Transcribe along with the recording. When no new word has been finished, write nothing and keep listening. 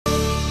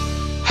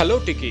Hello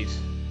Techies.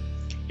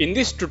 In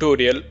this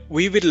tutorial,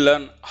 we will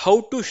learn how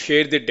to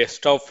share the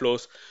desktop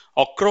flows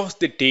across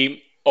the team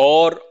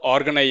or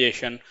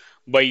organization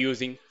by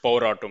using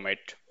Power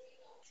Automate.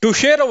 To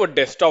share our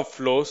desktop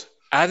flows,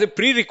 as a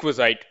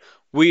prerequisite,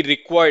 we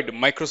required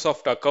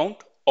Microsoft account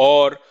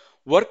or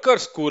worker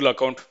school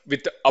account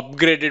with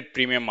upgraded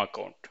premium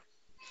account.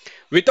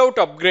 Without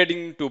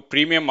upgrading to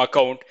premium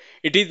account,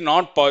 it is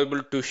not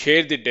possible to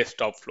share the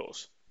desktop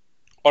flows.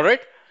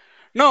 Alright.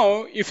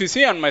 Now, if you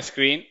see on my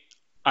screen,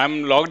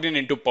 I'm logged in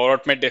into Power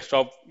Automate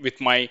Desktop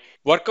with my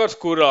Worker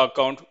School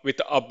account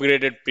with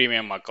upgraded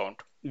premium account.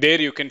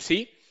 There you can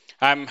see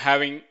I'm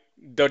having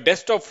the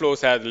desktop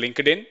flows as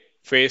LinkedIn,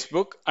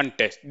 Facebook, and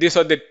Test. These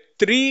are the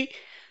three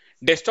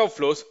desktop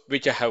flows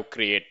which I have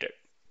created.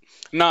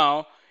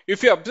 Now,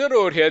 if you observe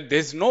over here,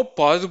 there's no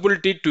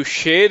possibility to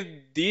share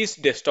these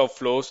desktop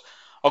flows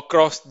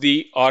across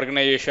the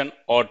organization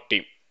or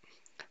team.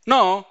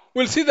 Now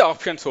we'll see the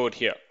options over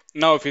here.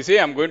 Now if you say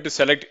I'm going to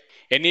select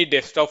any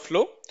desktop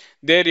flow,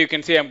 there you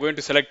can see I'm going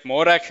to select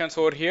more actions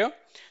over here.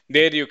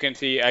 There you can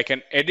see I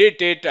can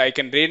edit it, I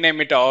can rename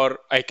it, or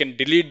I can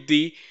delete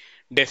the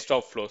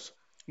desktop flows.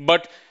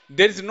 But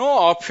there is no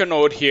option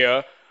over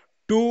here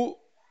to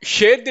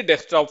share the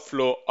desktop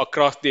flow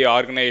across the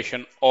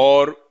organization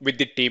or with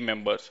the team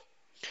members.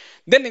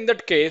 Then in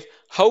that case,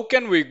 how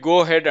can we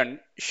go ahead and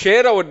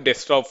share our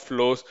desktop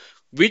flows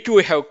which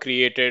we have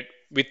created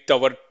with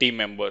our team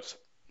members?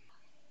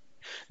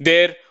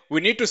 There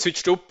we need to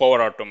switch to Power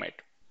Automate.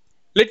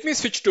 Let me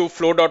switch to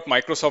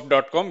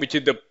flow.microsoft.com, which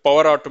is the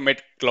Power Automate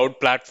cloud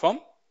platform.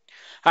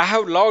 I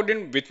have logged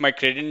in with my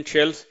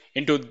credentials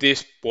into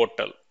this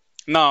portal.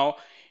 Now,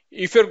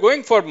 if you're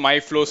going for my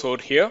flows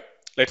over here,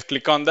 let's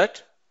click on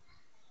that.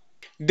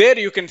 There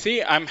you can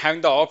see I'm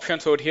having the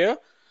options over here: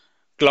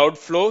 cloud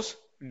flows,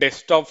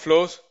 desktop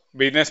flows,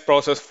 business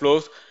process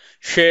flows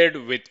shared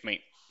with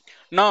me.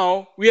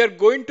 Now we are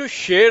going to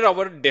share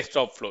our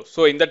desktop flows.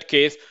 So in that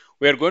case,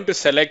 we are going to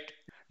select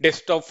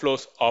desktop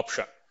flows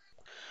option.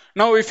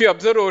 Now if you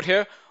observe over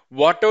here,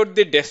 what are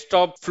the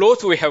desktop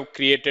flows we have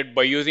created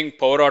by using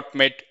Power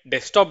Automate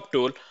desktop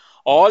tool,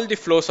 all the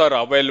flows are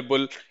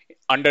available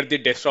under the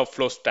desktop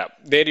flows tab.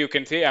 There you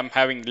can see I'm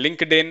having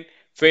LinkedIn,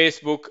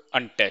 Facebook,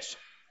 and Test.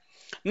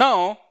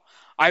 Now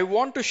I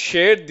want to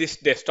share this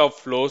desktop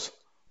flows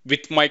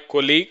with my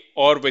colleague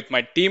or with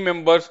my team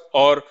members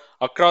or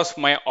across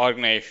my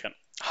organization.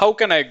 How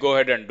can I go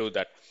ahead and do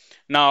that?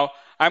 Now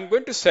I'm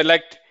going to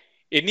select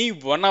any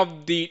one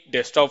of the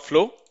desktop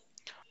flow,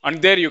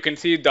 and there you can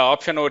see the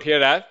option over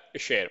here as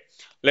share.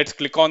 Let's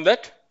click on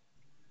that.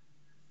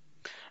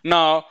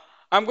 Now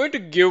I'm going to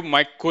give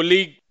my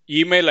colleague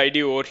email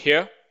ID over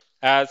here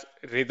as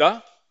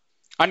Rida,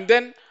 and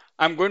then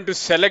I'm going to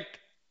select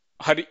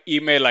her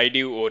email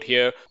ID over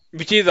here,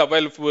 which is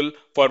available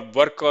for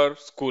work or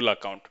school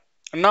account.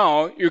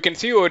 Now you can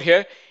see over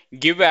here,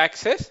 give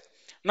access.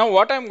 Now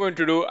what I'm going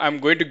to do, I'm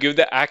going to give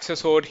the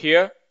access over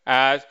here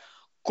as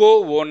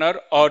co-owner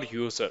or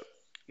user.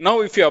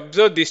 Now if you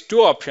observe these two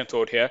options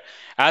over here,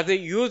 as a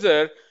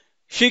user,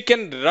 she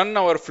can run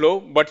our flow,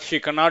 but she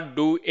cannot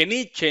do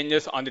any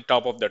changes on the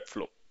top of that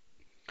flow.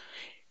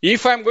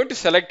 If I'm going to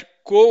select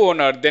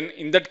co-owner, then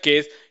in that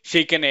case,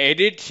 she can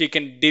edit, she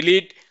can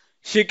delete,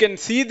 she can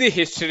see the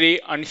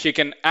history, and she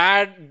can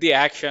add the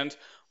actions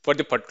for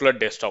the particular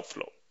desktop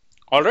flow.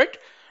 All right.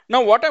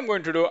 Now what I'm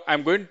going to do,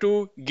 I'm going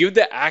to give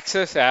the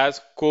access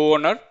as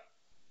co-owner.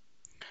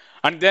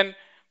 And then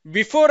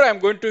before I'm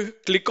going to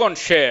click on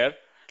share,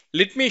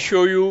 let me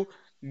show you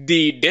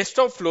the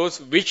desktop flows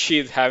which she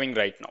is having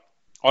right now.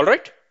 All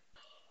right.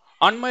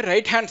 On my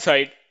right hand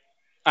side,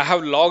 I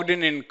have logged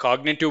in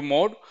cognitive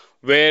mode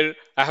where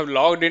I have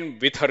logged in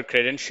with her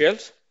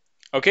credentials.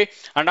 Okay.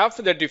 And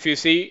after that, if you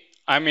see,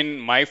 I'm in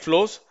my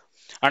flows.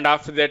 And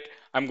after that,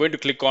 I'm going to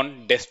click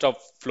on desktop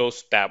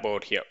flows tab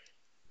over here.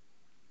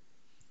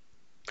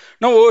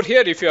 Now over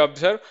here, if you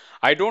observe,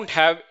 I don't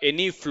have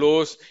any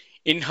flows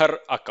in her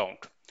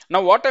account.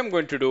 Now what I'm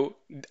going to do,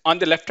 on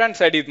the left hand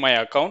side is my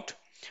account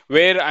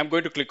where I'm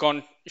going to click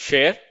on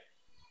share.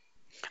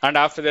 And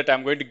after that,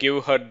 I'm going to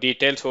give her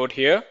details over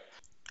here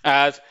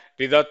as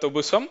Rida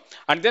Tobusam,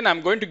 and then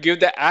I'm going to give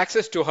the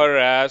access to her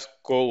as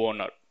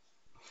co-owner,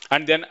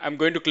 and then I'm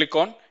going to click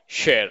on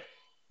share.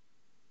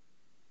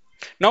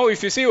 Now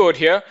if you see over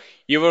here,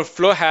 your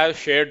flow has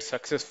shared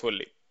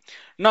successfully.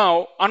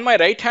 Now on my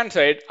right hand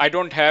side, I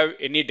don't have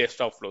any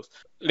desktop flows.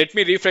 Let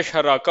me refresh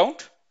her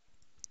account.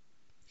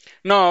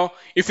 Now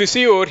if you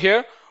see over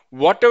here,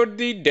 whatever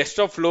the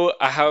desktop flow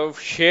I have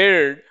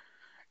shared,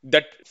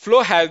 that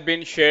flow has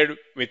been shared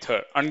with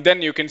her. And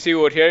then you can see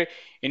over here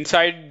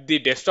inside the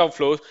desktop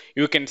flows,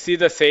 you can see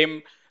the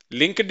same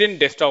LinkedIn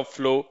desktop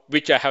flow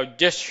which I have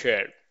just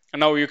shared.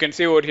 And now you can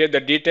see over here the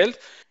details.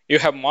 You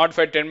have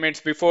modified 10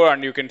 minutes before,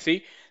 and you can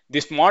see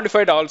this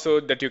modified also,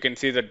 that you can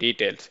see the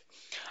details.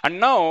 And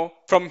now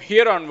from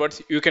here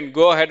onwards, you can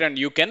go ahead and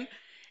you can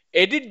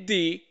edit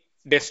the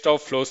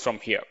desktop flows from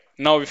here.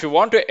 Now if you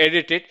want to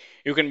edit it,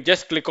 you can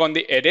just click on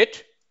the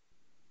edit,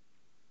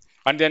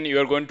 and then you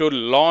are going to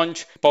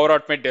launch Power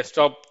Automate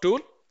desktop tool.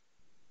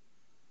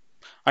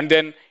 and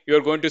then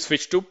you're going to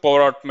switch to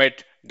Power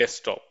Automate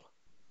Desktop.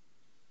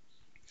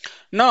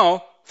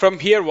 Now, from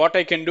here, what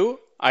I can do,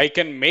 I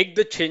can make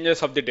the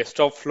changes of the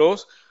desktop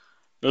flows,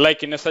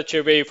 like in a such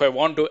a way, if I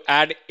want to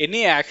add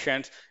any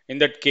actions, in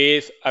that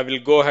case, I will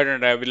go ahead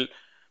and I will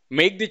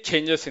make the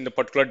changes in the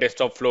particular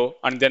desktop flow,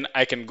 and then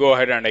I can go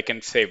ahead and I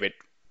can save it.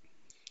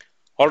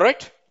 All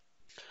right.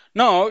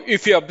 Now,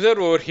 if you observe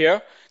over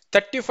here,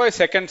 35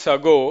 seconds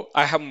ago,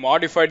 I have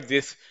modified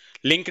this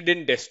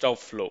LinkedIn desktop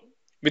flow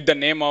with the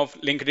name of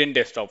LinkedIn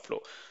desktop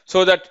flow.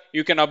 So that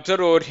you can observe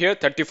over here,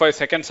 35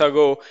 seconds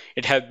ago,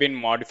 it has been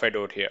modified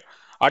over here.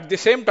 At the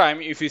same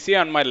time, if you see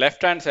on my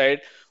left hand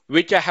side,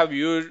 which I have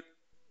used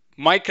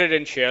my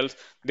credentials,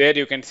 there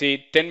you can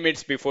see 10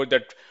 minutes before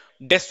that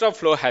desktop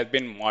flow has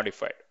been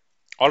modified.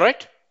 All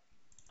right.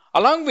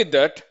 Along with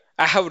that,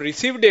 I have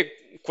received a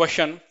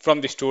question from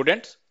the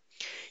students.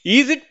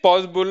 Is it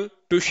possible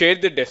to share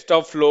the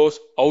desktop flows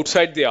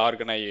outside the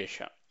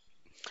organization?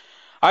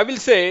 I will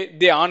say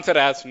the answer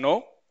as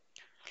no.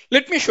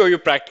 Let me show you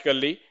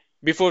practically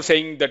before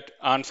saying that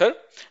answer.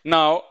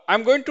 Now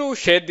I'm going to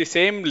share the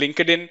same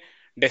LinkedIn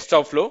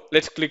desktop flow.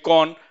 Let's click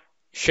on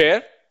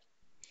share,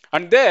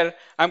 and there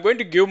I'm going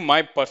to give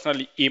my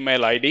personal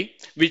email ID,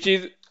 which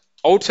is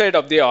outside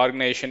of the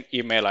organization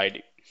email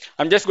ID.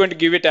 I'm just going to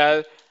give it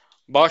as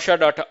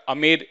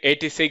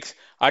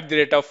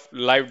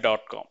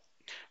basha.amir86@live.com.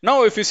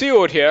 Now, if you see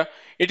over here,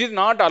 it is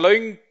not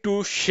allowing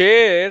to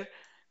share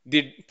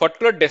the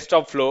particular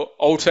desktop flow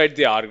outside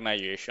the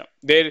organization.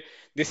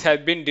 This has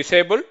been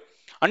disabled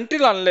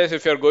until unless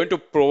if you are going to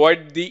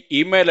provide the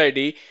email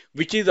ID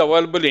which is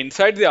available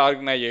inside the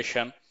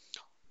organization.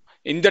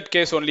 In that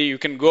case only you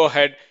can go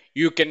ahead,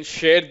 you can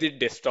share the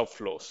desktop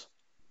flows.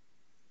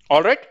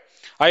 All right.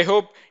 I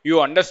hope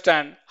you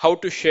understand how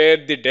to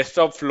share the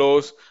desktop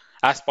flows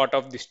as part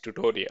of this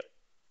tutorial.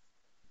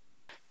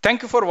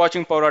 Thank you for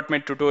watching Power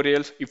Automate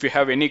tutorials. If you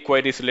have any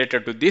queries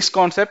related to this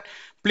concept,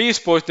 please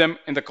post them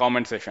in the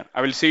comment section.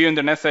 I will see you in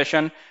the next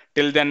session.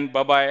 Till then,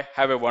 bye-bye.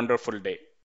 Have a wonderful day.